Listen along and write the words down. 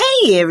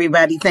Hey,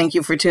 everybody. Thank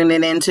you for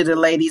tuning in to the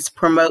Ladies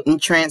Promoting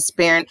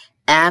Transparent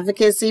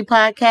Advocacy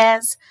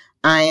podcast.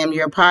 I am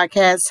your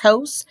podcast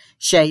host,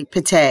 Shay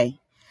Pate.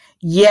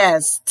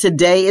 Yes,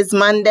 today is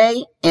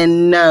Monday,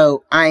 and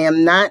no, I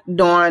am not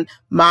doing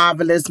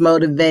Marvelous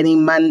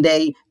Motivating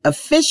Monday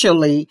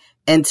officially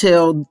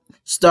until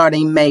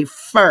starting May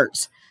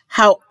 1st.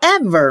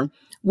 However,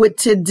 with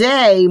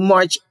today,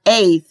 March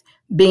 8th,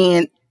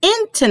 being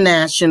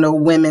International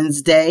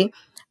Women's Day,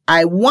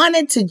 I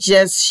wanted to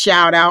just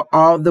shout out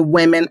all the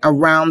women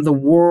around the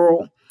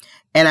world.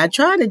 And I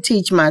try to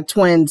teach my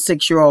twin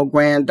 6-year-old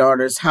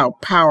granddaughters how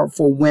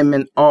powerful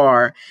women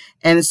are.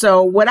 And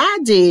so what I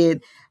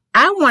did,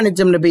 I wanted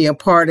them to be a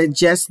part of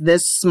just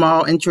this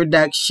small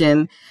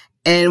introduction.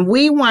 And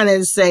we want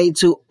to say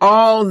to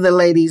all the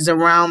ladies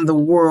around the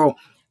world,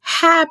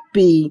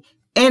 happy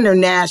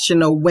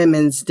International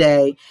Women's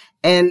Day.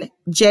 And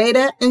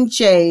Jada and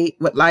Jay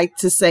would like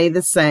to say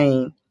the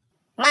same.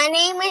 My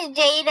name is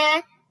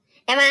Jada.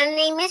 And my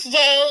name is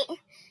Jay,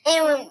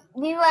 and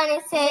we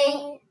want to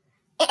say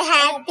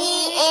Happy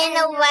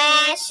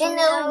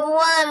International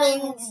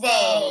Women's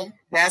Day.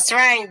 That's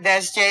right.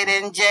 That's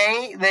Jada and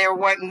Jay. They're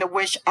wanting to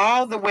wish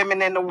all the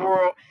women in the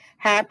world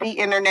Happy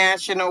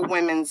International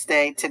Women's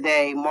Day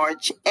today,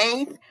 March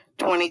 8th,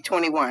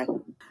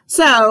 2021.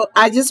 So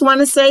I just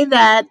want to say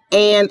that.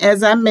 And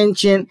as I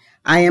mentioned,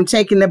 I am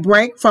taking a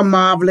break from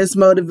Marvelous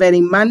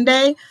Motivating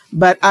Monday,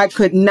 but I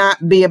could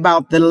not be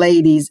about the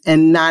ladies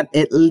and not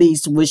at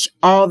least wish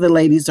all the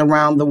ladies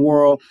around the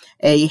world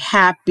a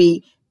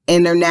happy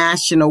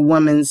International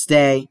Women's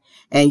Day.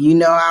 And you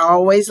know, I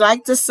always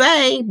like to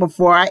say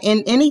before I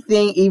end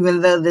anything,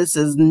 even though this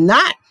is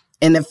not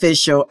an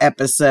official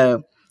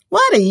episode,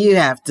 what do you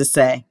have to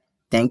say?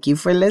 Thank you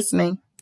for listening.